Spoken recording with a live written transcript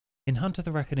In Hunt of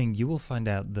the Reckoning, you will find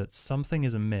out that something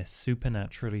is amiss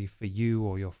supernaturally for you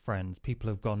or your friends. People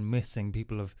have gone missing,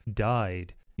 people have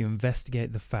died. You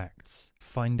investigate the facts,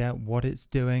 find out what it's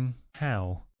doing,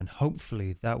 how, and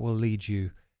hopefully that will lead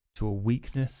you to a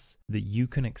weakness that you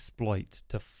can exploit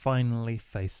to finally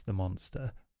face the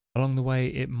monster. Along the way,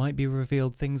 it might be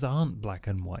revealed things aren't black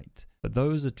and white, but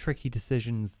those are tricky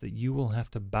decisions that you will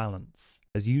have to balance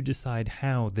as you decide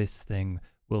how this thing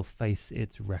will face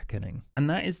its reckoning. And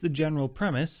that is the general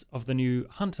premise of the new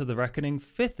Hunt of the Reckoning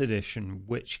 5th edition,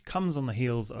 which comes on the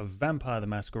heels of Vampire the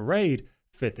Masquerade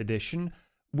 5th edition,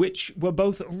 which were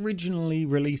both originally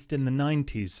released in the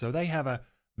 90s, so they have a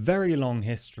very long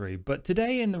history. But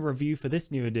today in the review for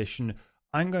this new edition,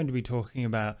 I'm going to be talking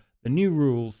about the new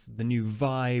rules, the new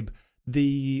vibe,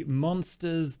 the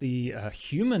monsters, the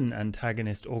human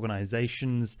antagonist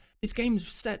organizations. This game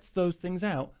sets those things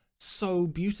out so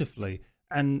beautifully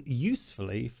and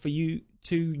usefully for you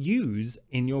to use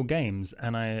in your games.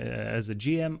 And I, as a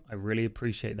GM, I really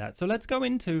appreciate that. So let's go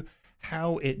into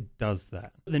how it does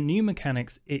that. The new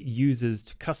mechanics it uses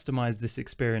to customize this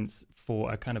experience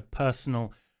for a kind of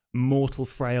personal, mortal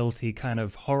frailty kind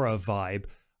of horror vibe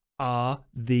are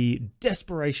the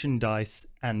desperation dice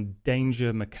and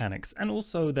danger mechanics. And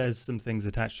also there's some things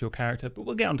attached to your character, but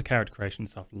we'll get onto character creation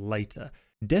stuff later.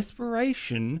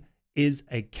 Desperation is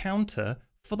a counter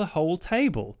for the whole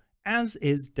table, as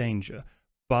is danger.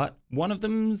 But one of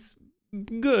them's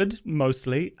good,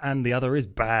 mostly, and the other is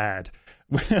bad.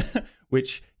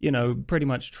 Which, you know, pretty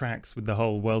much tracks with the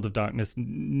whole World of Darkness,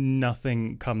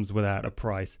 nothing comes without a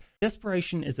price.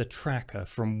 Desperation is a tracker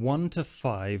from 1 to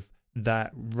 5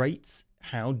 that rates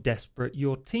how desperate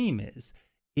your team is.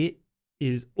 It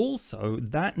is also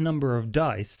that number of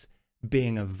dice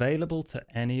being available to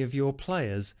any of your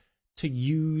players to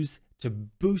use to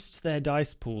boost their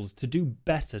dice pools, to do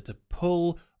better, to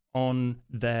pull on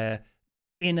their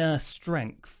inner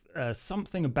strength,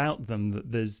 something about them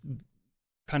that there's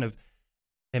kind of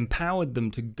empowered them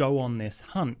to go on this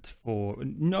hunt for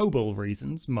noble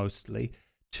reasons, mostly,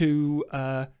 to,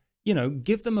 you know,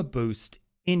 give them a boost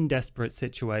in desperate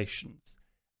situations.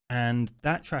 And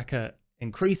that tracker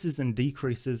increases and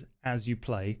decreases as you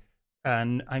play.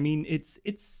 And I mean,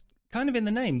 it's kind of in the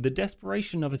name. The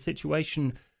desperation of a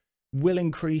situation will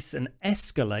increase and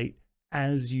escalate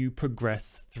as you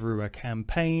progress through a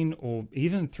campaign or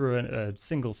even through a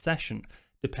single session,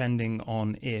 depending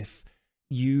on if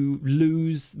you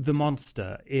lose the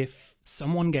monster, if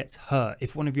someone gets hurt,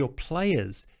 if one of your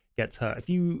players gets hurt, if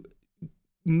you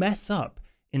mess up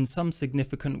in some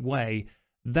significant way,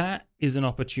 that is an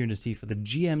opportunity for the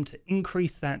GM to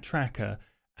increase that tracker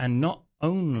and not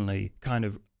only kind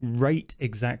of rate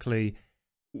exactly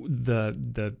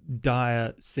the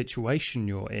dire situation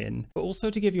you're in, but also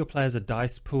to give your players a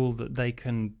dice pool that they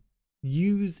can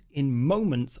use in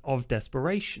moments of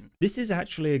desperation. This is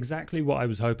actually exactly what I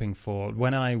was hoping for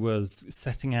when I was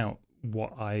setting out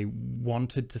what I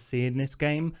wanted to see in this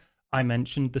game. I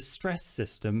mentioned the stress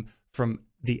system from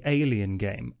the Alien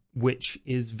game, which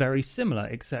is very similar,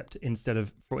 except instead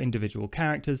of for individual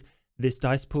characters, this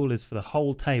dice pool is for the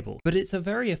whole table. But it's a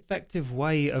very effective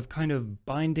way of kind of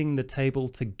binding the table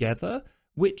together,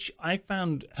 which I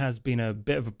found has been a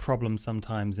bit of a problem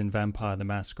sometimes in Vampire the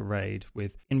Masquerade.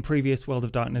 In previous World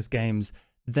of Darkness games,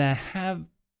 there have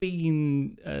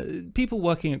been people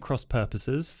working at cross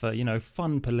purposes for, you know,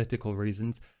 fun political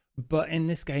reasons. But in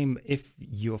this game, if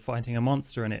you're fighting a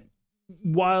monster and it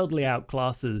wildly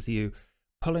outclasses you,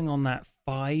 pulling on that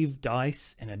 5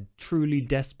 dice in a truly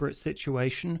desperate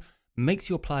situation makes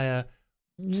your player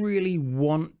really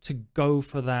want to go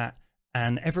for that,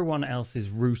 and everyone else is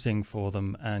rooting for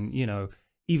them. And, you know,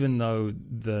 even though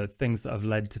the things that have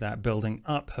led to that building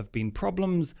up have been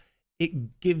problems,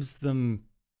 it gives them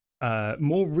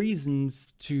more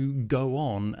reasons to go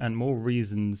on and more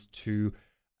reasons to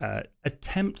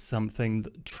attempt something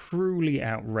truly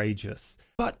outrageous.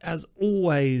 But as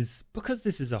always, because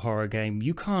this is a horror game,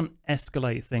 you can't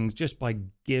escalate things just by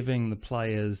giving the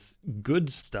players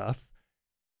good stuff.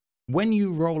 When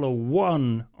you roll a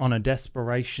 1 on a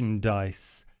desperation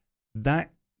dice,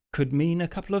 that could mean a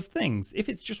couple of things. If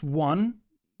it's just one,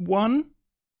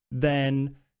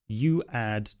 then you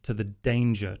add to the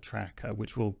danger tracker,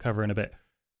 which we'll cover in a bit.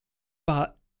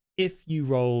 But if you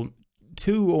roll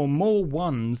 2 or more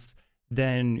 1s,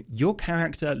 then your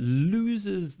character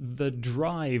loses the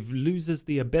drive, loses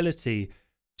the ability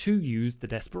to use the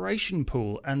desperation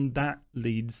pool, and that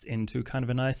leads into kind of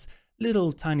a nice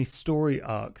little tiny story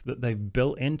arc that they've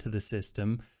built into the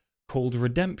system called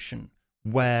Redemption,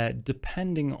 where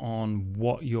depending on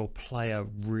what your player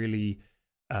really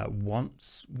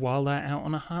wants while they're out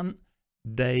on a hunt,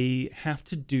 they have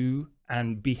to do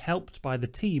and be helped by the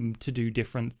team to do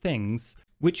different things,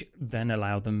 which then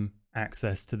allow them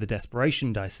access to the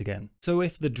desperation dice again. So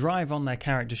if the drive on their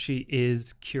character sheet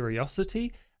is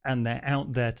curiosity, and they're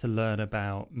out there to learn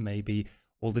about maybe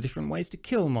all the different ways to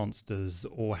kill monsters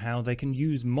or how they can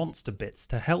use monster bits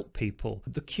to help people,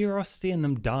 the curiosity in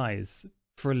them dies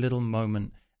for a little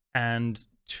moment, and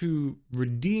to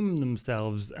redeem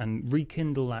themselves and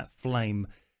rekindle that flame,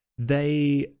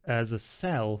 they, as a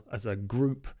cell, as a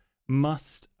group,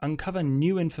 must uncover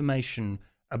new information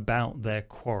about their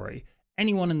quarry.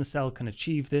 Anyone in the cell can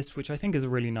achieve this, which I think is a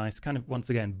really nice kind of, once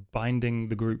again, binding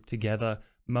the group together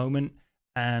moment.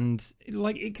 And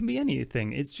like, it can be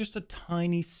anything. It's just a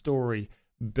tiny story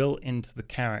built into the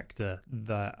character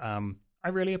that I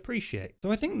really appreciate.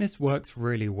 So I think this works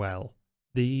really well.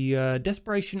 The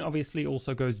desperation obviously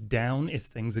also goes down if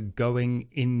things are going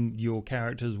in your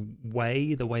character's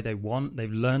way, the way they want. They've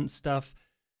learned stuff.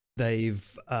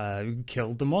 They've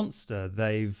killed the monster.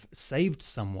 They've saved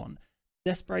someone.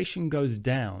 Desperation goes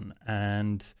down,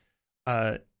 and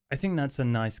I think that's a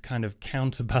nice kind of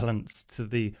counterbalance to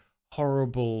the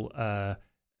horrible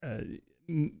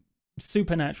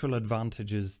supernatural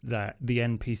advantages that the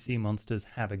NPC monsters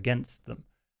have against them.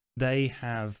 They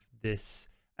have this,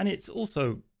 and it's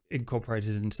also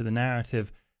incorporated into the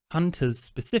narrative, hunters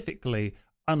specifically,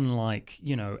 unlike,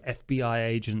 you know, FBI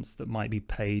agents that might be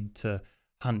paid to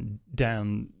hunt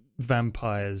down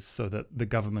vampires so that the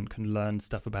government can learn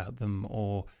stuff about them,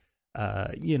 or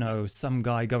you know, some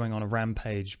guy going on a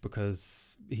rampage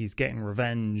because he's getting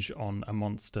revenge on a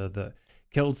monster that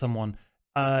killed someone.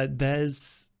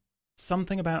 There's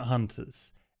something about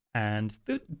hunters, and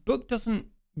the book doesn't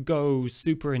go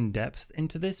super in depth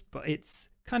into this, but it's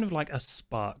kind of like a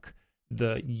spark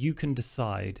that you can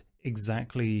decide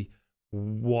exactly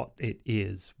what it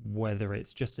is, whether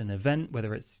it's just an event,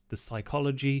 whether it's the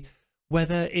psychology,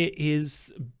 whether it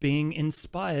is being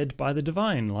inspired by the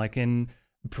divine, like in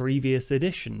previous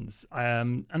editions.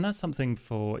 And that's something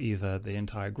for either the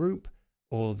entire group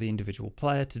or the individual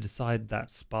player to decide that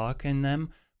spark in them,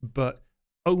 but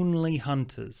only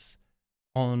hunters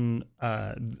on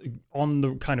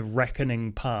the kind of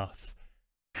reckoning path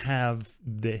have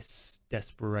this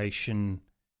desperation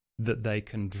that they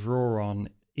can draw on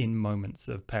in moments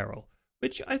of peril,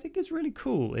 which I think is really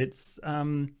cool. It's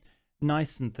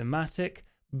nice and thematic,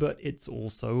 but it's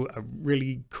also a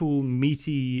really cool,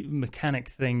 meaty mechanic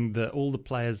thing that all the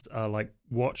players are like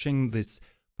watching this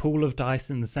pool of dice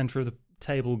in the center of the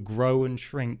table grow and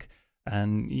shrink,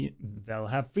 and they'll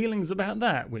have feelings about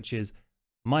that, which is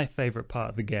my favorite part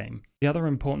of the game. The other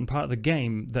important part of the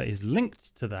game that is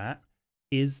linked to that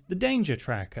is the danger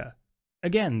tracker.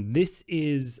 Again, this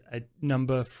is a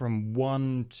number from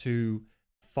 1 to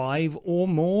 5 or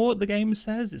more, the game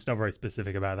says. It's not very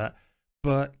specific about that,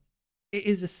 but it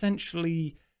is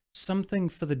essentially something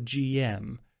for the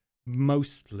GM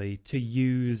mostly to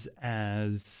use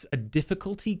as a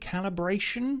difficulty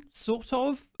calibration, sort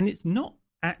of. And it's not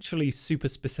actually super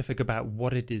specific about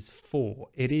what it is for.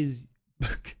 It is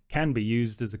can be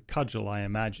used as a cudgel, I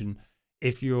imagine.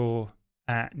 If you're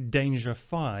at danger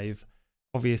 5,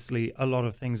 obviously a lot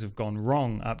of things have gone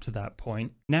wrong up to that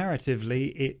point.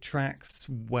 Narratively, it tracks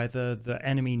whether the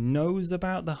enemy knows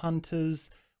about the hunters,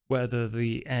 whether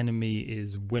the enemy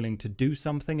is willing to do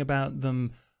something about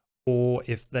them, or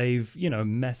if they've, you know,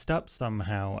 messed up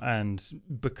somehow and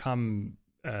become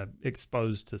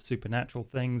exposed to supernatural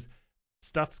things.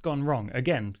 Stuff's gone wrong.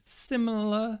 Again,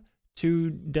 similar to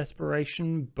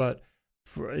desperation, but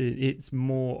it's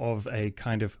more of a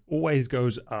kind of always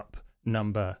goes up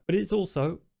number. But it's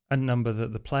also a number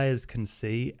that the players can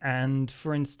see. And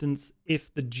for instance,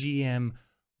 if the GM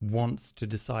wants to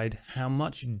decide how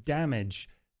much damage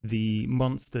the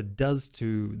monster does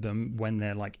to them when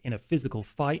they're like in a physical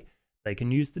fight, they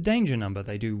can use the danger number.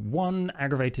 They do 1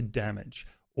 aggravated damage.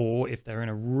 Or if they're in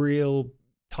a real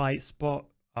tight spot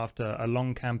after a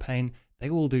long campaign, they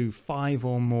will do 5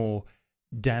 or more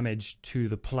damage to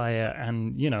the player.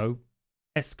 And, you know,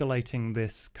 escalating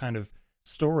this kind of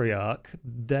story arc,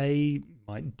 they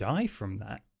might die from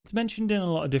that. It's mentioned in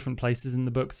a lot of different places in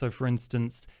the book. So for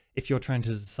instance, if you're trying to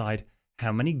decide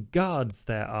how many guards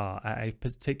there are at a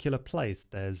particular place,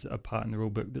 there's a part in the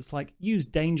rulebook that's like, use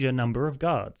danger number of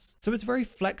guards. So it's very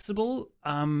flexible.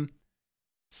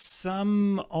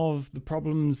 Some of the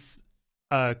problems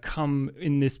come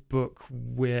in this book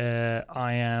where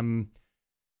I am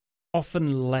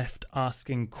often left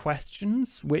asking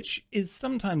questions, which is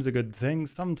sometimes a good thing,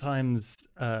 sometimes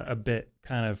a bit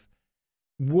kind of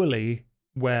woolly,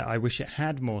 where I wish it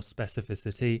had more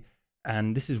specificity,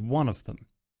 and this is one of them.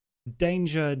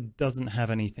 Danger doesn't have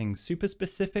anything super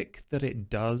specific that it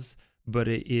does, but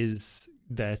it is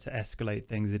there to escalate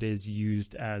things. It is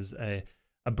used as a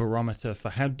barometer for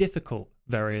how difficult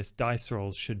various dice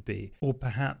rolls should be, or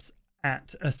perhaps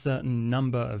at a certain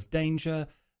number of danger,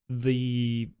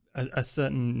 a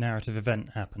certain narrative event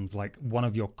happens, like one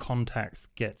of your contacts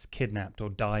gets kidnapped or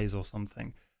dies or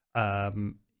something.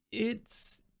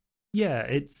 It's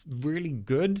really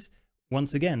good,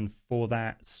 once again, for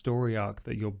that story arc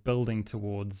that you're building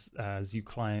towards as you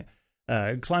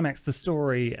climax the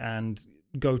story and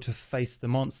go to face the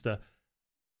monster.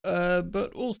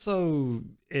 But also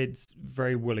it's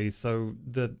very woolly. So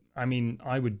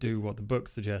I would do what the book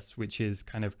suggests, which is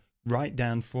kind of write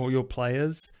down for your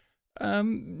players,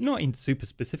 not in super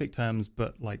specific terms,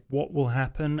 but like what will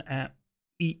happen at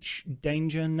each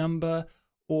danger number,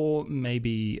 or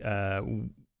maybe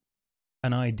an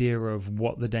idea of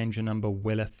what the danger number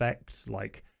will affect,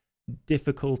 like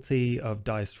difficulty of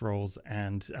dice rolls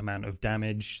and amount of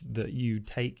damage that you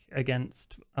take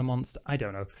against a monster. I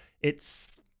don't know.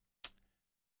 It's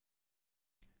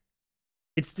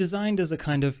designed as a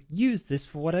kind of use this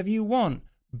for whatever you want,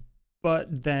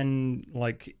 but then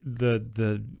like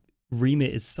the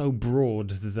remit is so broad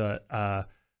that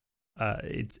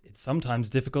it's sometimes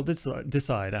difficult to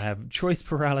decide. I have choice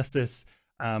paralysis,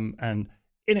 and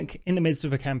in the midst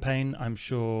of a campaign, I'm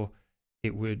sure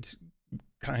it would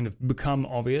kind of become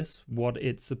obvious what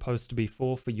it's supposed to be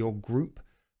for your group,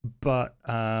 but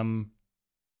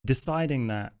deciding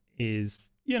that is,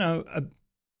 a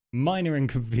minor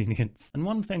inconvenience. And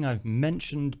one thing I've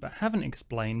mentioned but haven't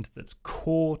explained that's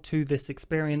core to this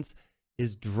experience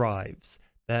is drives.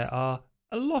 There are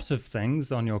a lot of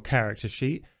things on your character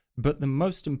sheet, but the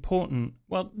most important,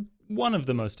 well, one of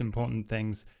the most important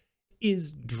things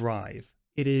is drive.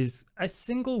 It is a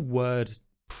single word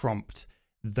prompt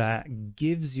that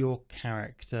gives your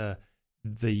character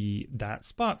that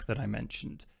spark that I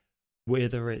mentioned.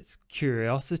 Whether it's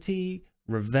curiosity,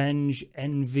 revenge,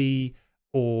 envy,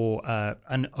 or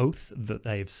an oath that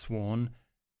they've sworn,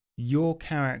 your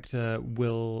character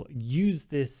will use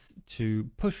this to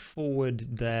push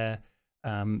forward their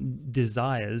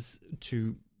desires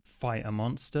to fight a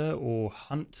monster or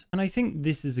hunt. And I think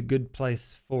this is a good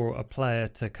place for a player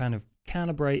to kind of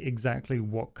calibrate exactly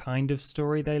what kind of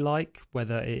story they like,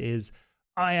 whether it is,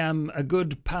 I am a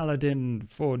good paladin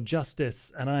for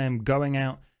justice and I am going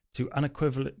out to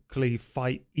unequivocally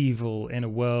fight evil in a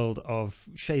world of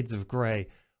shades of grey,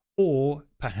 or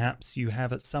perhaps you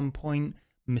have at some point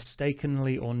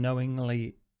mistakenly or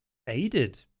knowingly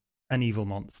aided an evil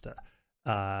monster.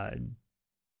 How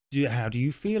do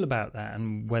you feel about that,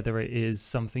 and whether it is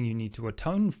something you need to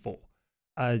atone for?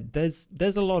 There's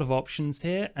a lot of options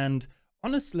here, and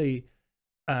honestly,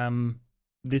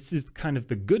 this is kind of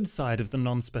the good side of the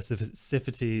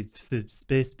non-specificity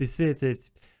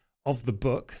of the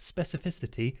book.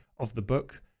 Specificity of the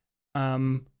book.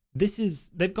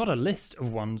 They've got a list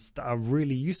of ones that are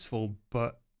really useful,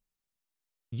 but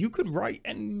you could write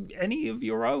any of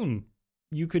your own.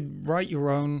 You could write your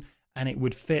own, and it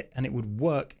would fit and it would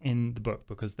work in the book,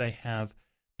 because they have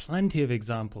plenty of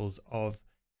examples of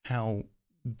how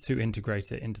to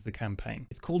integrate it into the campaign.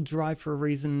 It's called Drive for a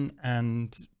reason,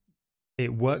 and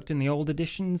it worked in the old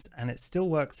editions and it still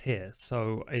works here.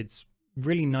 So it's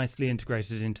really nicely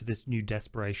integrated into this new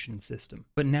desperation system.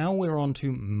 But now we're on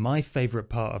to my favorite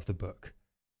part of the book,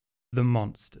 the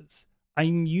monsters.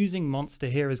 I'm using monster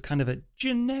here as kind of a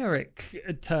generic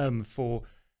term for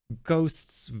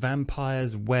ghosts,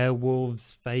 vampires,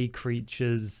 werewolves, fey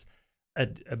creatures,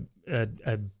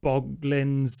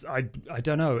 boglins. I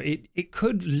don't know. It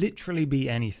could literally be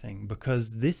anything,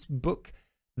 because this book,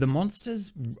 the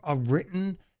monsters are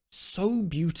written so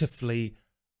beautifully.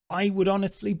 I would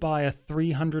honestly buy a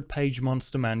 300-page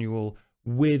monster manual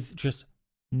with just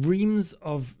reams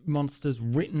of monsters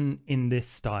written in this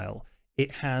style.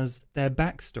 It has their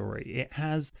backstory. It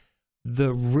has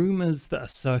the rumors that are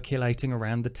circulating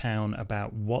around the town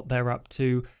about what they're up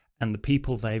to and the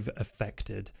people they've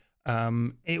affected.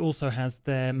 It also has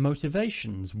their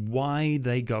motivations, why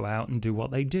they go out and do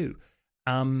what they do.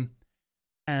 And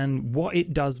what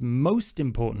it does most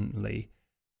importantly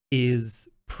is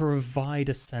provide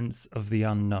a sense of the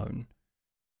unknown.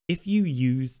 If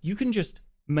you can just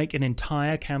make an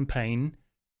entire campaign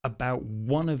about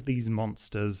one of these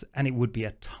monsters and it would be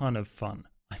a ton of fun.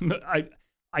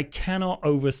 I cannot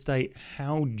overstate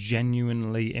how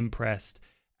genuinely impressed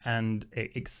and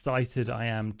excited I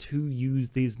am to use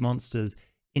these monsters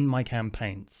in my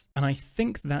campaigns. And I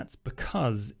think that's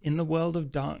because in the World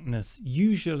of Darkness,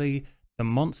 usually the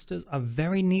monsters are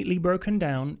very neatly broken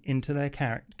down into their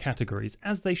categories,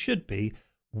 as they should be,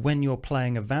 when you're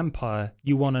playing a vampire,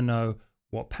 you want to know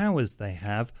what powers they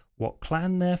have, what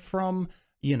clan they're from,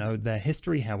 you know, their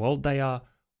history, how old they are,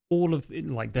 all of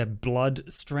like their blood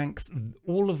strength,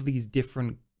 all of these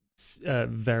different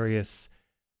various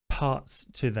parts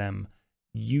to them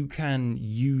you can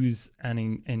use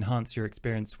and enhance your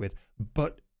experience with.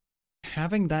 But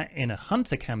having that in a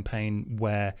hunter campaign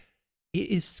where it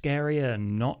is scarier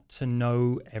not to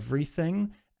know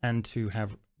everything and to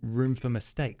have room for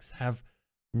mistakes, have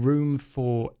room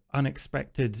for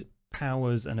unexpected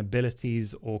powers and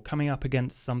abilities, or coming up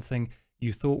against something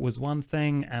you thought was one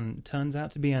thing and turns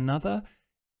out to be another,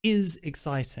 is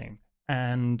exciting.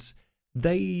 And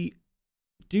they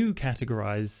do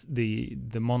categorize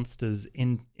the monsters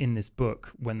in this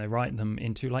book when they write them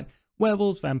into like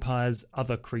werewolves, vampires,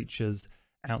 other creatures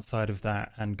outside of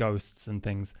that, and ghosts and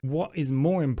things. What is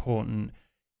more important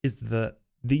is that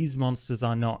these monsters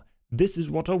are not, this is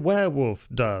what a werewolf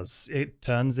does, it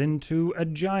turns into a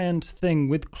giant thing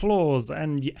with claws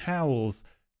and howls.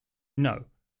 No,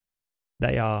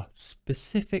 they are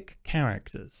specific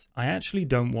characters. I actually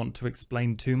don't want to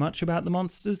explain too much about the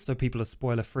monsters so people are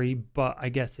spoiler free, but I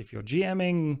guess if you're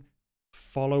GMing,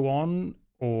 follow on,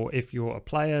 or if you're a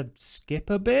player, skip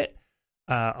a bit.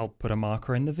 I'll put a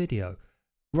marker in the video.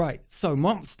 Right, so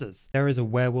monsters. There is a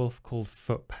werewolf called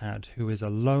Footpad who is a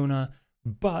loner,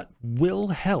 but will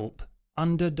help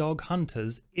underdog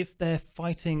hunters if they're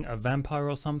fighting a vampire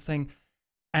or something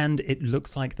and it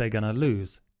looks like they're gonna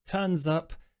lose. Turns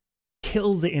up,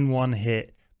 kills it in one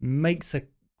hit, makes a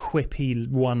quippy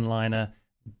one-liner,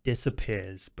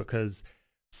 disappears, because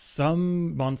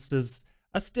some monsters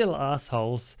are still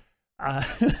assholes.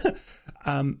 But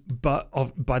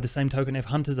by the same token, if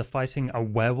hunters are fighting a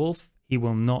werewolf, he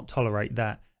will not tolerate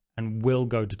that and will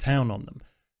go to town on them.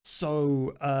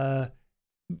 So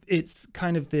it's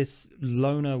kind of this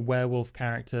loner werewolf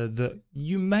character that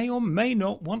you may or may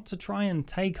not want to try and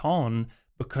take on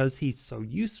because he's so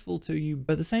useful to you.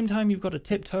 But at the same time, you've got to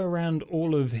tiptoe around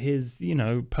all of his, you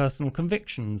know, personal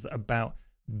convictions about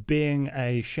being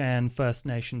a Shan First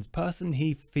Nations person.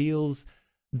 He feels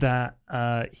that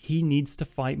he needs to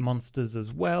fight monsters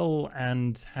as well,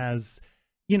 and has,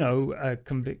 you know, a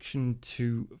conviction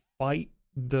to fight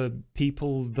the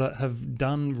people that have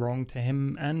done wrong to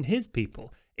him and his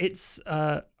people. It's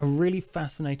a really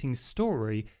fascinating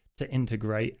story to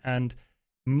integrate, and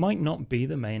might not be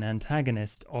the main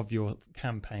antagonist of your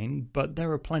campaign, but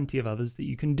there are plenty of others that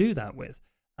you can do that with.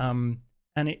 And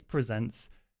it presents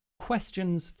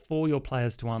questions for your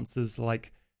players to answer,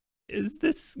 like, is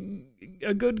this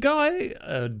a good guy?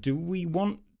 Do we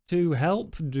want to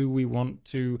help? Do we want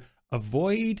to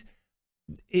avoid?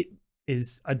 It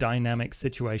is a dynamic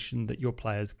situation that your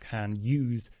players can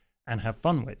use and have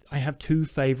fun with. I have two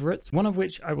favorites, one of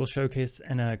which I will showcase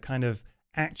in a kind of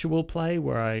actual play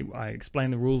where I explain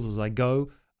the rules as I go.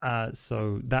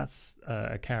 So that's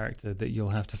a character that you'll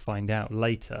have to find out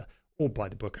later, or by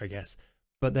the book, I guess.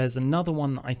 But there's another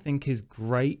one that I think is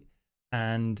great,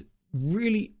 and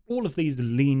really all of these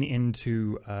lean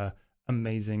into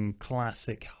amazing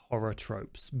classic horror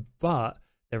tropes. But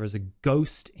there is a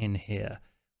ghost in here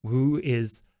who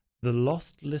is the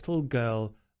lost little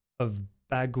girl of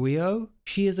Baguio.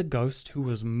 She is a ghost who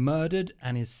was murdered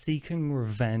and is seeking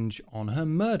revenge on her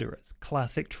murderers.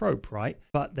 Classic trope, right?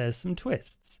 But there's some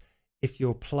twists. If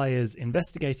your players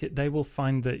investigate it, they will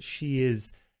find that she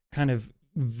is kind of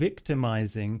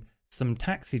victimizing some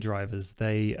taxi drivers.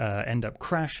 They end up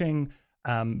crashing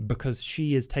because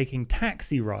she is taking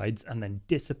taxi rides and then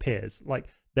disappears. Like,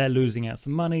 they're losing out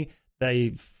some money. They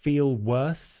feel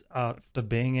worse after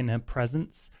being in her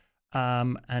presence.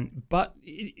 But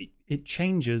it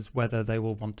changes whether they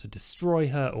will want to destroy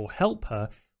her or help her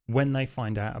when they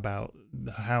find out about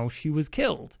how she was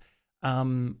killed.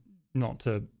 Not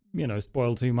to, you know,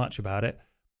 spoil too much about it,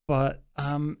 but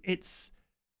it's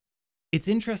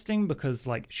interesting because,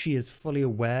 like, she is fully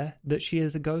aware that she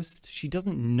is a ghost. She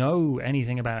doesn't know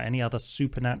anything about any other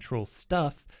supernatural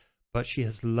stuff, but she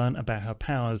has learnt about her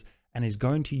powers and is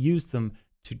going to use them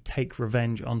to take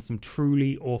revenge on some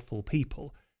truly awful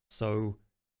people. So,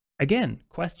 again,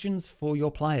 questions for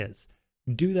your players.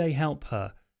 Do they help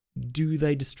her? Do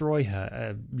they destroy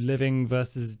her? Living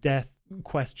versus death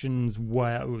questions,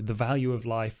 where the value of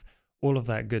life, all of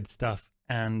that good stuff.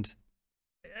 And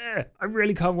I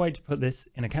really can't wait to put this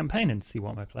in a campaign and see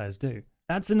what my players do.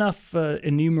 That's enough for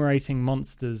enumerating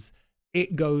monsters.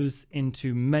 It goes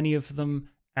into many of them,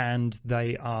 and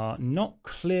they are not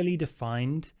clearly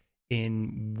defined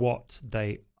in what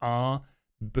they are,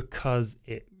 because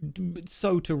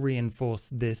to reinforce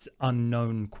this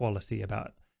unknown quality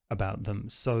about them,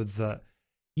 so that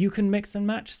you can mix and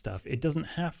match stuff. It doesn't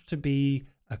have to be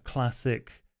a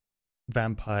classic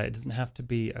vampire. It doesn't have to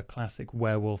be a classic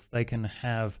werewolf. They can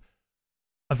have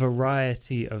a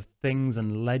variety of things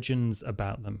and legends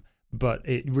about them, but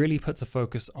it really puts a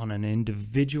focus on an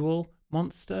individual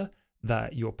monster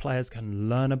that your players can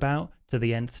learn about to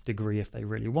the nth degree if they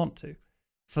really want to.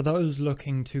 For those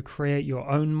looking to create your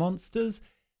own monsters,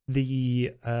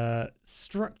 the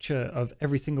structure of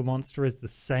every single monster is the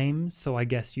same, so I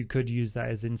guess you could use that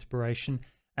as inspiration.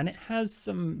 And it has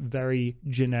some very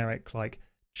generic, like,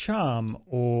 charm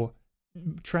or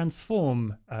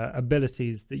transform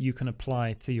abilities that you can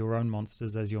apply to your own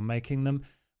monsters as you're making them.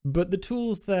 But the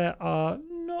tools there are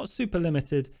not super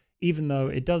limited, even though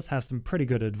it does have some pretty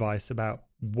good advice about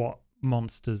what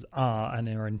monsters are and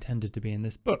are intended to be in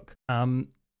this book.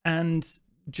 And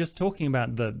just talking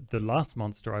about the last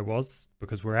monster I was,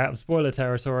 because we're out of spoiler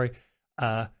territory,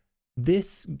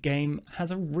 this game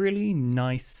has a really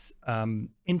nice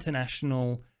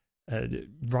international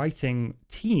writing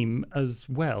team as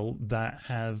well that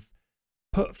have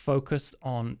put focus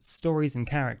on stories and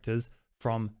characters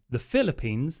from the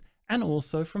Philippines and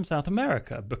also from South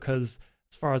America, because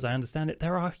as far as I understand it,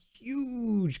 there are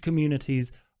huge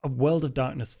communities of World of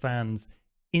Darkness fans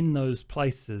in those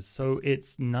places. So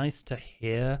it's nice to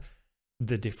hear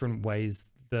the different ways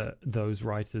that those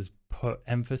writers put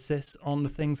emphasis on the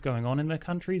things going on in their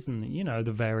countries, and, you know,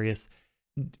 the various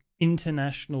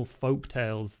international folk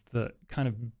tales that kind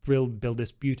of build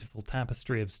this beautiful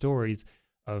tapestry of stories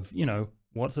of, you know,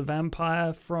 what's a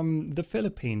vampire from the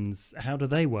Philippines? How do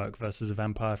they work versus a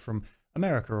vampire from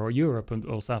America or Europe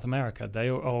or South America? They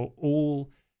are all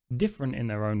different in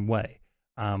their own way.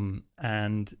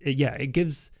 And it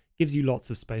gives you lots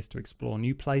of space to explore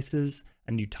new places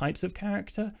and new types of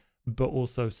character, but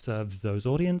also serves those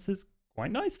audiences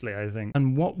quite nicely, I think.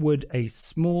 And what would a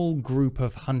small group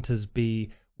of hunters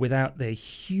be without their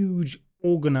huge,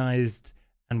 organized,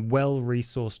 and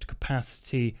well-resourced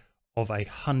capacity of a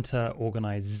hunter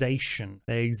organization?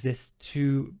 They exist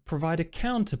to provide a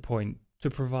counterpoint,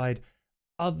 to provide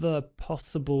other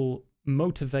possible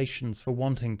motivations for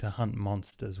wanting to hunt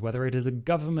monsters, whether it is a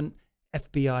government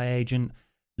FBI agent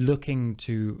looking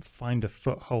to find a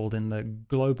foothold in the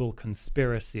global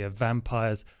conspiracy of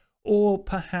vampires, or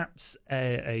perhaps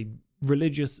a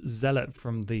religious zealot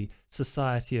from the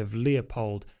Society of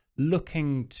Leopold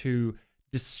looking to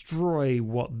destroy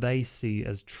what they see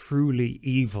as truly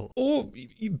evil, or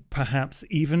perhaps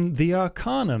even the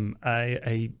Arcanum,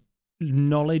 a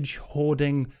knowledge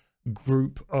hoarding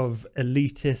group of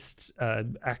elitist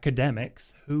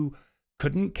academics who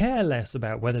couldn't care less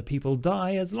about whether people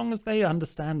die as long as they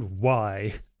understand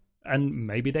why, and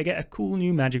maybe they get a cool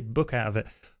new magic book out of it.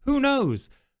 Who knows?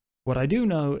 What I do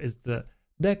know is that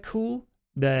they're cool.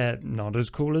 They're not as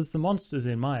cool as the monsters,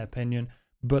 in my opinion,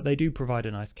 but they do provide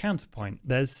a nice counterpoint.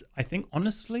 There's, I think,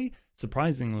 honestly,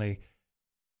 surprisingly,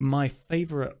 my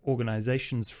favorite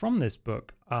organizations from this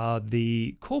book are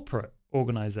the corporate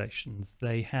organizations.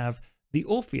 They have the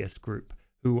Orpheus Group,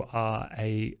 who are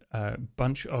a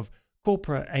bunch of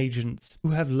corporate agents who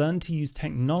have learned to use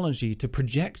technology to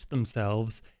project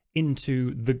themselves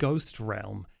into the ghost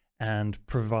realm and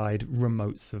provide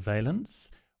remote surveillance,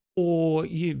 or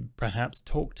you perhaps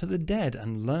talk to the dead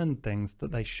and learn things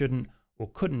that they shouldn't or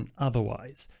couldn't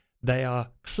otherwise. They are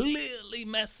clearly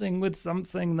messing with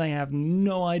something they have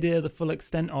no idea the full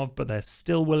extent of, but they're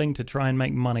still willing to try and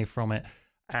make money from it.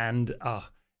 And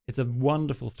it's a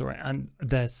wonderful story, and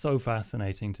they're so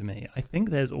fascinating to me. I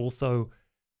think there's also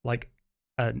like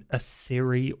a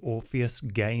Siri Orpheus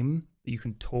game that you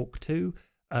can talk to,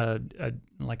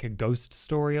 like a ghost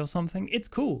story or something. It's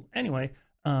cool. Anyway,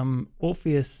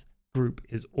 Orpheus Group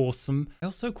is awesome. I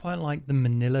also quite like the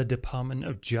Manila Department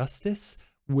of Justice,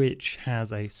 which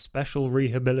has a special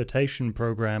rehabilitation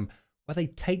program where they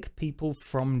take people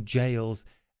from jails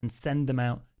and send them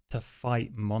out to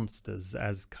fight monsters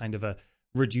as kind of a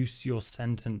reduce your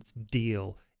sentence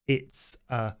deal. It's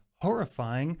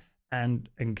horrifying, and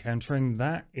encountering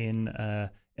that in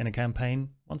a campaign,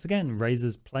 once again,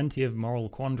 raises plenty of moral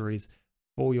quandaries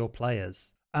for your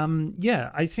players.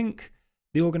 I think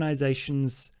the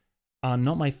organizations are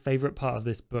not my favorite part of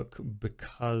this book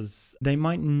because they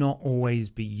might not always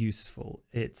be useful.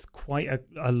 It's quite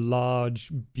a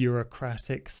large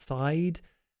bureaucratic side,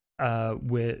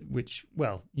 which,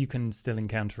 well, you can still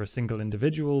encounter a single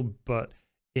individual, but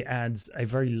it adds a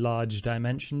very large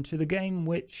dimension to the game,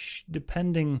 which,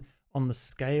 depending on the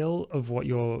scale of what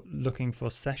you're looking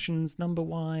for sessions number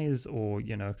wise, or,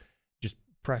 you know, just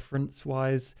preference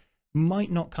wise, might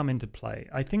not come into play.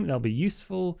 I think they'll be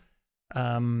useful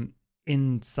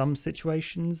in some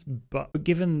situations, but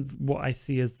given what I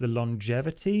see as the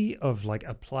longevity of like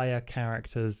a player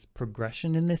character's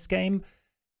progression in this game,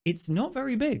 it's not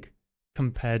very big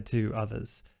compared to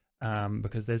others,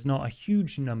 because there's not a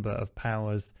huge number of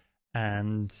powers,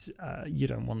 and you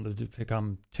don't want them to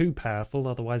become too powerful,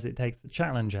 otherwise it takes the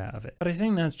challenge out of it. But I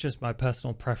think that's just my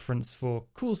personal preference for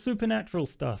cool supernatural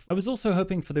stuff. I was also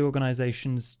hoping for the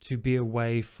organizations to be a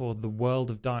way for the World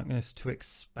of Darkness to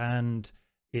expand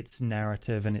its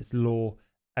narrative and its lore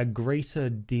a greater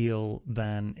deal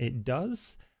than it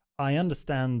does. I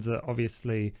understand that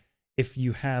obviously if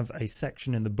you have a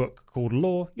section in the book called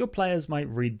lore, your players might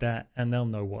read that and they'll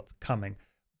know what's coming.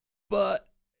 But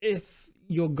if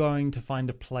you're going to find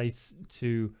a place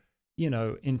to, you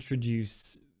know,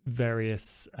 introduce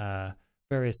various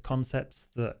concepts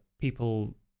that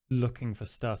people looking for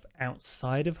stuff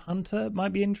outside of Hunter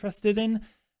might be interested in,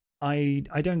 I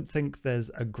don't think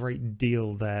there's a great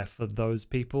deal there for those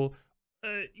people,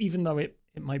 even though it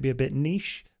might be a bit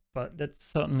niche, but that's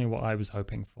certainly what I was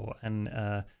hoping for.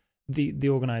 And the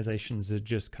organizations are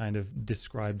just kind of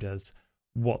described as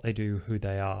what they do, who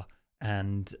they are,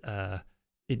 and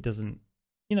it doesn't,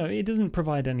 you know, it doesn't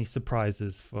provide any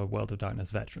surprises for World of Darkness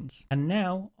veterans. And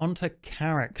now onto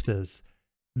characters.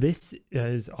 This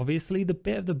is obviously the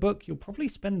bit of the book you'll probably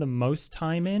spend the most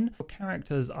time in. Your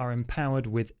characters are empowered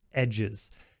with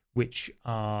edges, which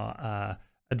are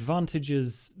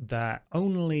advantages that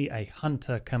only a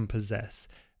hunter can possess,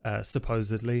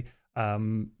 supposedly.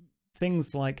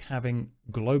 Things like having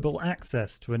global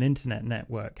access to an internet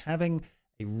network, having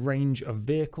a range of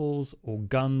vehicles or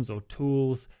guns or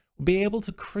tools, be able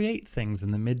to create things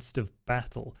in the midst of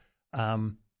battle.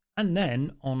 And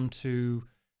then on to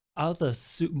other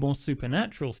more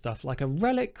supernatural stuff like a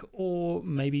relic, or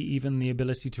maybe even the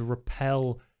ability to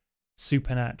repel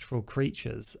supernatural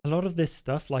creatures. A lot of this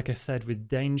stuff, like I said with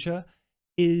Danger,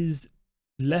 is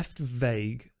left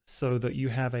vague so that you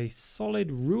have a solid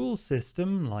rule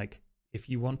system, like if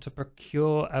you want to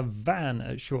procure a van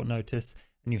at short notice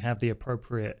and you have the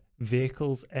appropriate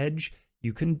vehicle's edge,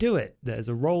 you can do it. There's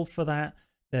a role for that.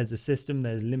 There's a system,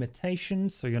 there's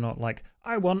limitations, so you're not like,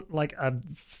 I want like a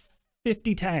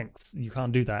 50 tanks. You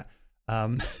can't do that.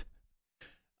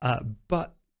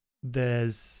 But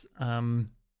there's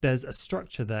a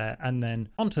structure there, and then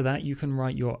onto that you can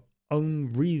write your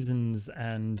own reasons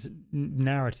and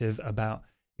narrative about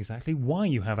exactly why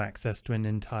you have access to an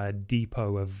entire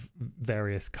depot of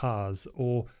various cars,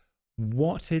 or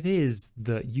what it is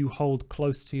that you hold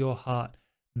close to your heart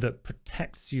that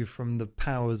protects you from the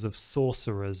powers of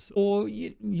sorcerers, or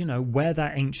you know, where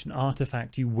that ancient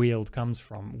artifact you wield comes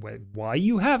from, why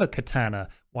you have a katana,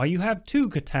 why you have two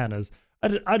katanas.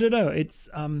 I don't know. It's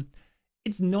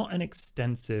not an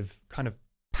extensive kind of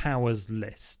powers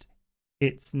list.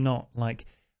 It's not like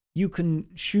you can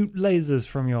shoot lasers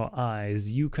from your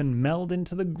eyes, you can meld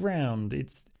into the ground.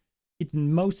 It's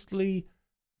mostly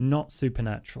not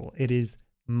supernatural. It is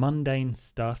mundane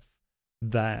stuff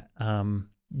that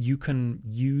you can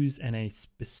use in a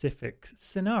specific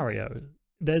scenario.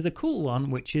 There's a cool one,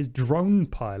 which is drone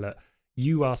pilot.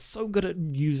 You are so good at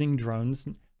using drones.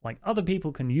 Like, other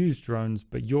people can use drones,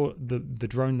 but the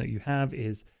drone that you have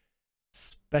is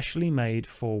specially made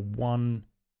for one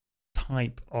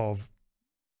type of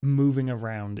moving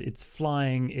around. It's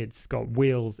flying, it's got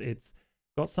wheels, it's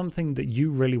got something that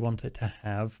you really want it to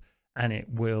have, and it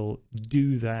will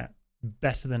do that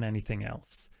better than anything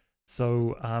else.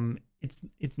 So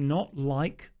it's not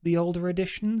like the older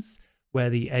editions where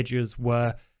the edges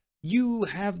were, you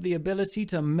have the ability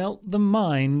to melt the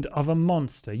mind of a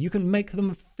monster. You can make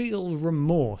them feel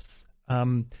remorse.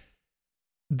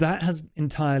 That has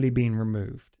entirely been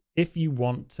removed. If you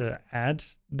want to add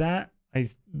that,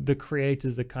 the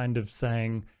creators are kind of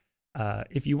saying,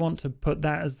 if you want to put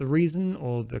that as the reason,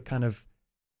 or the kind of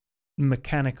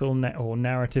mechanical or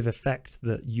narrative effect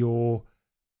that your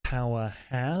power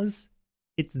has,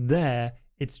 it's there,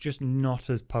 it's just not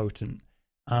as potent,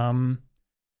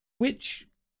 which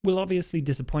will obviously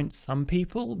disappoint some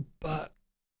people. But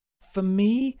for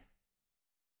me,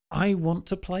 I want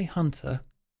to play Hunter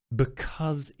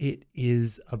because it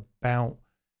is about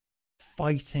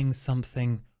fighting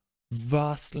something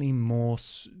vastly more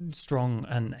strong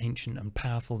and ancient and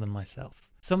powerful than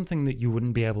myself, something that you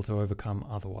wouldn't be able to overcome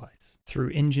otherwise. Through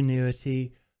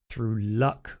ingenuity, through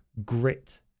luck,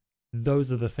 grit,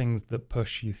 those are the things that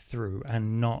push you through,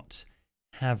 and not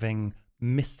having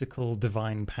mystical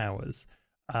divine powers.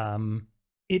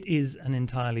 It is an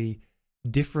entirely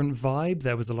different vibe.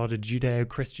 There was a lot of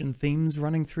Judeo-Christian themes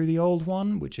running through the old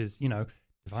one, which is, you know,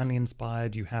 divinely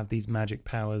inspired. You have these magic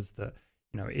powers that,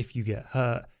 you know, if you get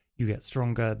hurt, you get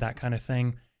stronger, that kind of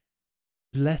thing.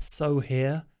 less so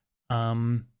here.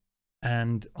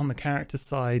 And on the character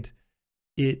side,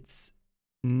 it's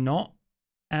not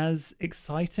as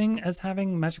exciting as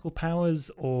having magical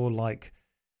powers or like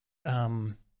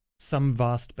some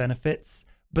vast benefits,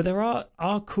 but there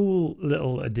are cool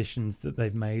little additions that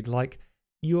they've made, like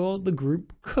you're the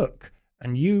group cook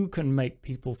and you can make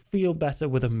people feel better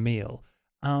with a meal,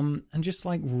 and just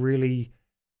like really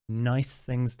nice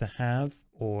things to have,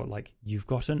 or like you've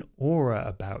got an aura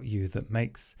about you that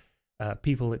makes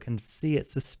people that can see it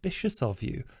suspicious of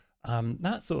you,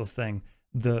 that sort of thing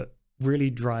that really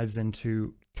drives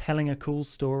into telling a cool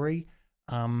story.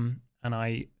 And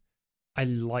I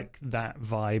like that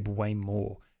vibe way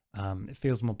more. It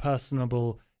feels more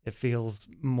personable, it feels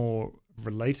more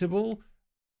relatable,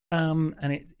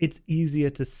 and it's easier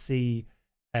to see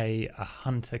a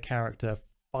hunter character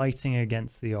fighting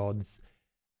against the odds,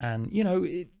 and you know,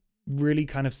 it really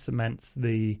kind of cements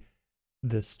the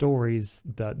stories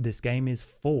that this game is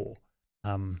for,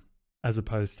 as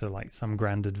opposed to like some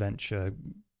grand adventure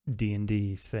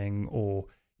D&D thing, or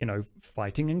you know,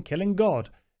 fighting and killing God.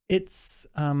 It's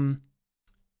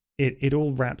it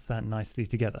all wraps that nicely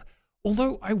together.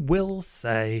 Although I will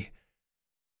say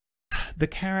the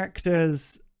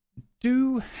characters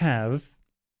do have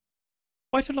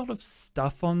quite a lot of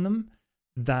stuff on them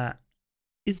that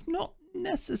is not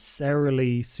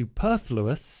necessarily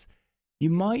superfluous. You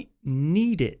might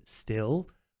need it still,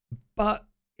 but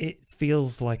it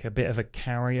feels like a bit of a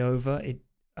carryover.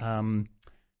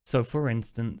 So for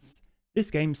instance,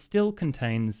 this game still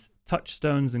contains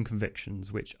touchstones and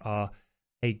convictions, which are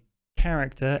a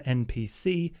character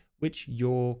NPC which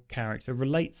your character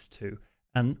relates to,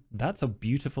 and that's a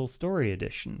beautiful story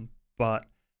addition. But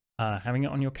having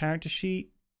it on your character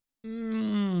sheet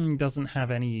doesn't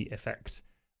have any effect,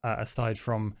 aside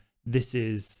from this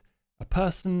is a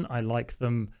person, I like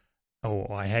them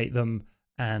or I hate them,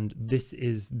 and this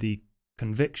is the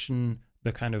conviction,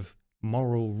 the kind of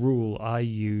moral rule I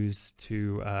use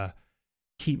to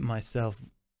keep myself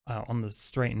on the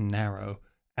straight and narrow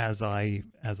as I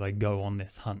go on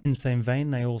this hunt. In the same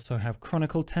vein, they also have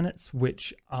chronicle tenets,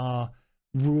 which are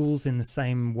rules in the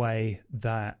same way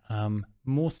that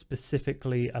more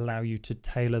specifically allow you to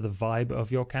tailor the vibe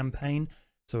of your campaign.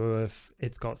 So if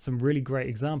it's got some really great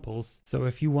examples. So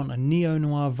if you want a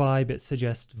neo-noir vibe, it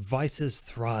suggests vices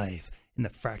thrive in the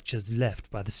fractures left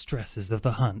by the stresses of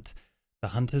the hunt. The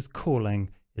hunter's calling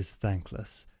is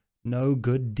thankless. No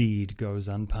good deed goes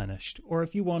unpunished. Or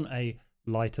if you want a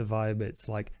lighter vibe, it's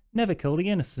like never kill the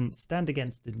innocent, stand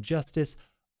against injustice,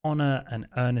 honor an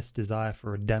earnest desire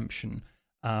for redemption.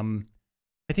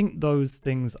 I think those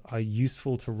things are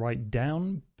useful to write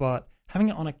down, but having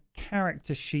it on a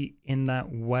character sheet in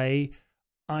that way,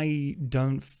 I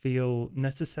don't feel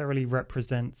necessarily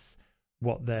represents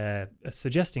what they're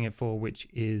suggesting it for, which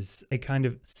is a kind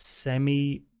of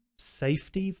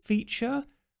semi-safety feature,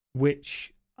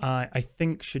 which I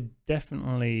think should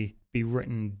definitely be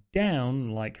written down,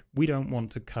 like we don't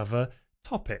want to cover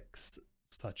topics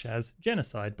such as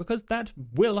genocide, because that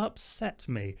will upset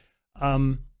me.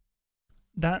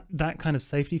 That kind of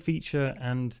safety feature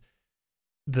and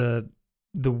the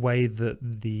way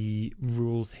that the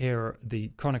rules here, the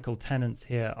chronicle tenets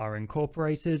here are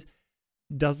incorporated,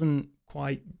 doesn't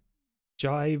quite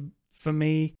jive for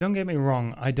me. Don't get me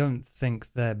wrong, I don't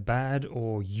think they're bad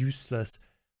or useless,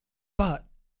 but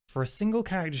for a single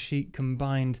character sheet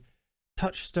combined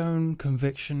touchstone,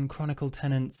 conviction, chronicle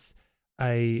tenets,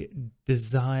 a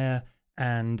desire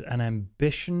and an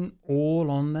ambition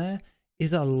all on there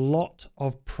is a lot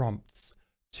of prompts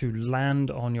to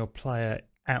land on your player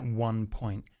at one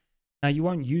point. Now you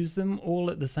won't use them all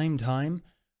at the same time,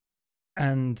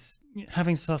 and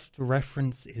having stuff to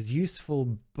reference is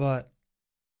useful, but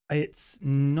it's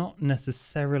not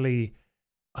necessarily,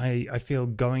 I feel,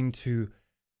 going to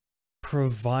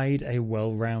provide a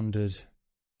well-rounded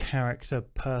character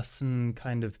person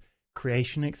kind of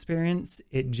creation experience.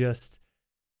 It just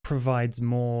provides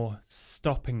more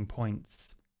stopping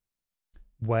points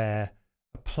where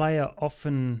a player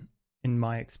often, in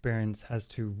my experience, has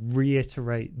to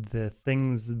reiterate the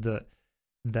things that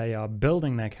they are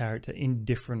building their character in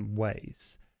different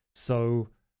ways. So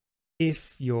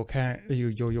if your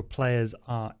players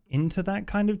are into that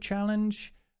kind of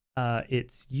challenge,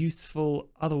 it's useful.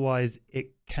 Otherwise,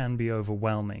 it can be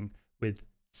overwhelming with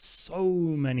so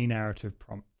many narrative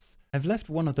prompts. I've left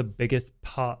one of the biggest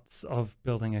parts of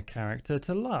building a character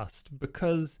to last,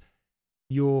 because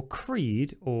your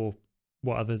creed, or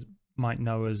what others might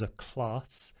know as a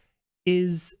class,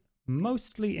 is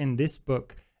mostly in this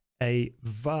book a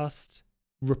vast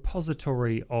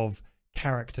repository of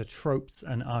character tropes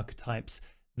and archetypes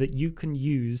that you can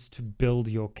use to build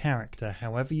your character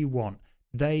however you want.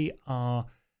 They are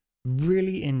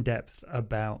really in depth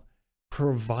about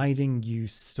providing you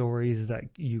stories that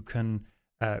you can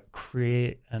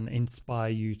create and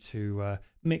inspire you to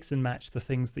mix and match the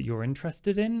things that you're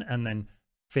interested in, and then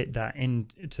fit that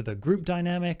into the group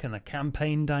dynamic and the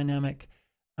campaign dynamic.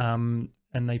 And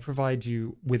they provide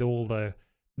you with all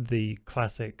the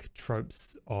classic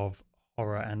tropes of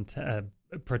horror and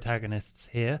protagonists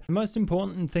here. The most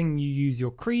important thing you use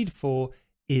your creed for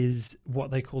is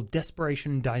what they call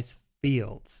desperation dice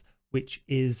fields, which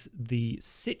is the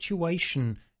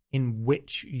situation in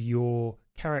which your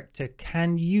character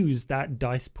can use that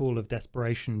dice pool of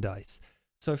desperation dice.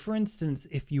 So for instance,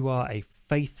 if you are a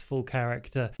faithful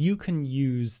character, you can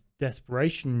use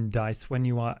desperation dice when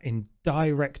you are in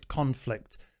direct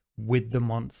conflict with the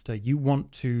monster. You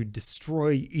want to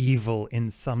destroy evil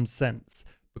in some sense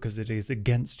because it is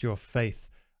against your faith.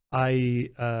 I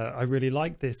really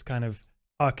like this kind of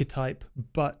archetype,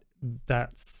 but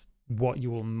that's what you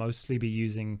will mostly be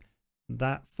using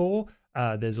that for.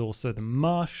 There's also the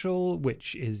marshal,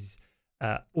 which is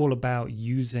all about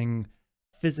using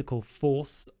physical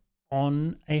force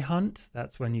on a hunt.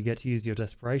 That's when you get to use your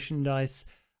desperation dice.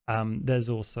 There's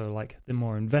also like the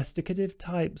more investigative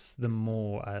types, the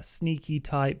more sneaky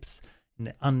types, and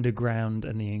the underground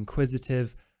and the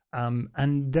inquisitive,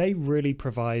 and they really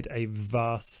provide a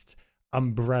vast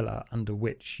umbrella under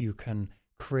which you can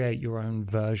create your own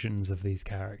versions of these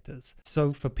characters.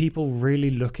 So for people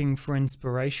really looking for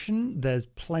inspiration, there's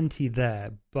plenty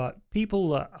there, but people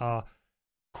that are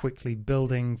quickly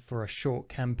building for a short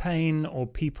campaign, or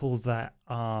people that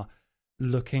are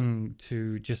looking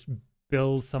to just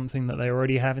build something that they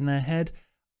already have in their head,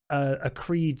 a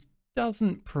creed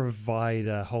doesn't provide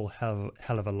a whole hell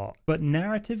of a lot. But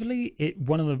narratively,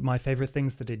 one of my favorite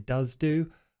things that it does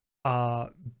do are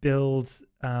build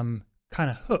kind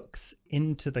of hooks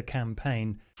into the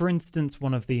campaign. For instance,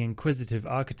 one of the inquisitive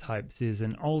archetypes is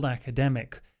an old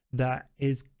academic that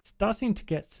is starting to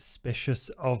get suspicious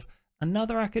of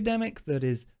another academic that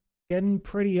is getting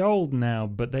pretty old now,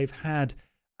 but they've had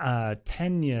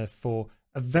tenure for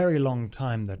a very long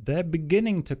time, that they're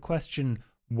beginning to question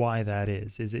why that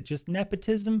is. Is it just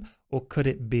nepotism, or could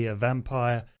it be a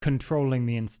vampire controlling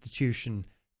the institution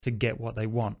to get what they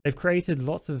want? They've created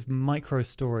lots of micro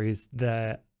stories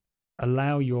that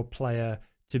allow your player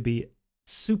to be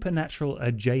supernatural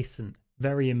adjacent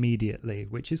very immediately,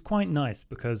 which is quite nice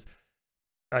because,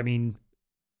 I mean,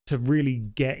 to really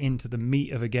get into the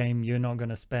meat of a game, you're not going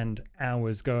to spend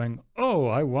hours going, oh,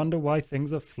 I wonder why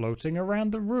things are floating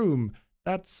around the room.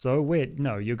 That's so weird.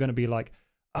 No, you're going to be like,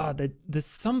 there's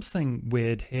something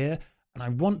weird here, and I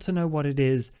want to know what it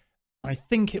is. I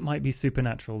think it might be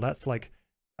supernatural. That's like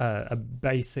a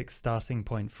basic starting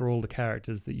point for all the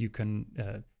characters that you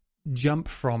can jump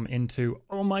from into,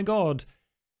 oh my god,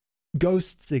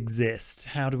 ghosts exist.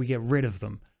 How do we get rid of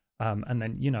them? And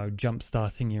then, you know, jump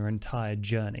starting your entire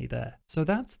journey there. So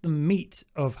that's the meat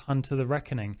of Hunter the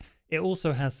Reckoning. It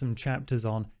also has some chapters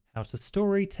on how to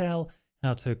storytell,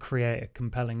 how to create a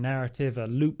compelling narrative, a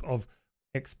loop of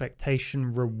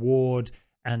expectation, reward,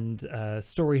 and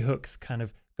story hooks kind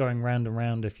of going round and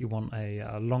round if you want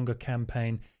a longer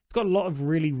campaign. It's got a lot of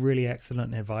really, really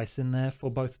excellent advice in there for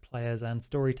both players and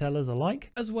storytellers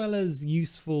alike, as well as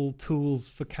useful tools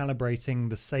for calibrating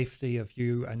the safety of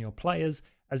you and your players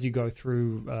as you go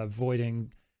through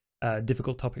avoiding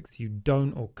difficult topics you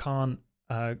don't or can't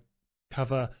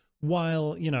cover,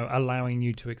 while, you know, allowing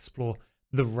you to explore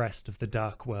the rest of the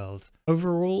Dark World.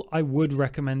 Overall, I would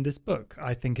recommend this book.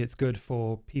 I think it's good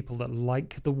for people that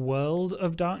like the world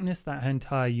of Darkness, that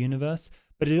entire universe,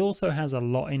 but it also has a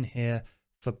lot in here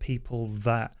for people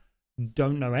that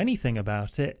don't know anything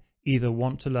about it, either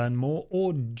want to learn more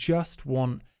or just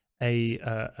want a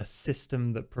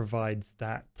system that provides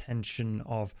that tension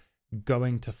of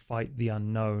going to fight the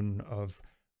unknown, of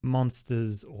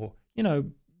monsters, or, you know,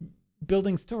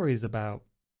 building stories about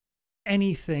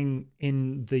anything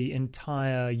in the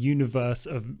entire universe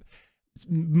of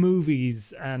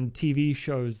movies and TV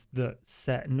shows that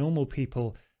set normal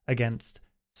people against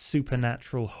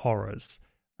supernatural horrors.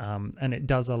 And it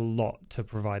does a lot to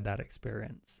provide that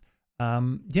experience.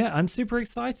 Yeah, I'm super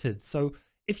excited. So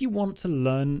if you want to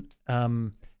learn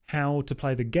how to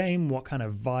play the game, what kind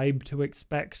of vibe to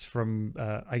expect from,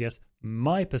 I guess,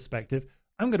 my perspective,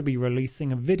 I'm going to be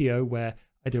releasing a video where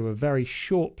I do a very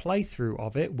short playthrough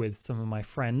of it with some of my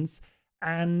friends,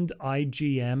 and I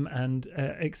GM and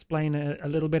explain a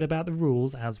little bit about the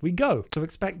rules as we go. So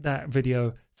expect that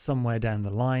video somewhere down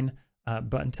the line.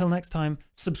 But until next time,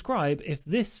 subscribe if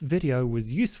this video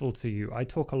was useful to you. I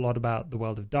talk a lot about the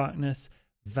world of Darkness,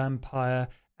 Vampire,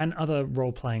 and other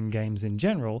role-playing games in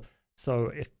general.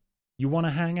 So if you want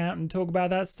to hang out and talk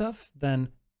about that stuff, then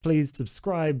please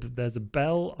subscribe. There's a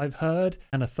bell, I've heard,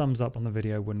 and a thumbs up on the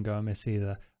video wouldn't go amiss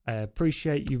either. I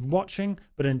appreciate you watching,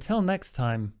 but until next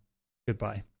time,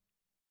 goodbye.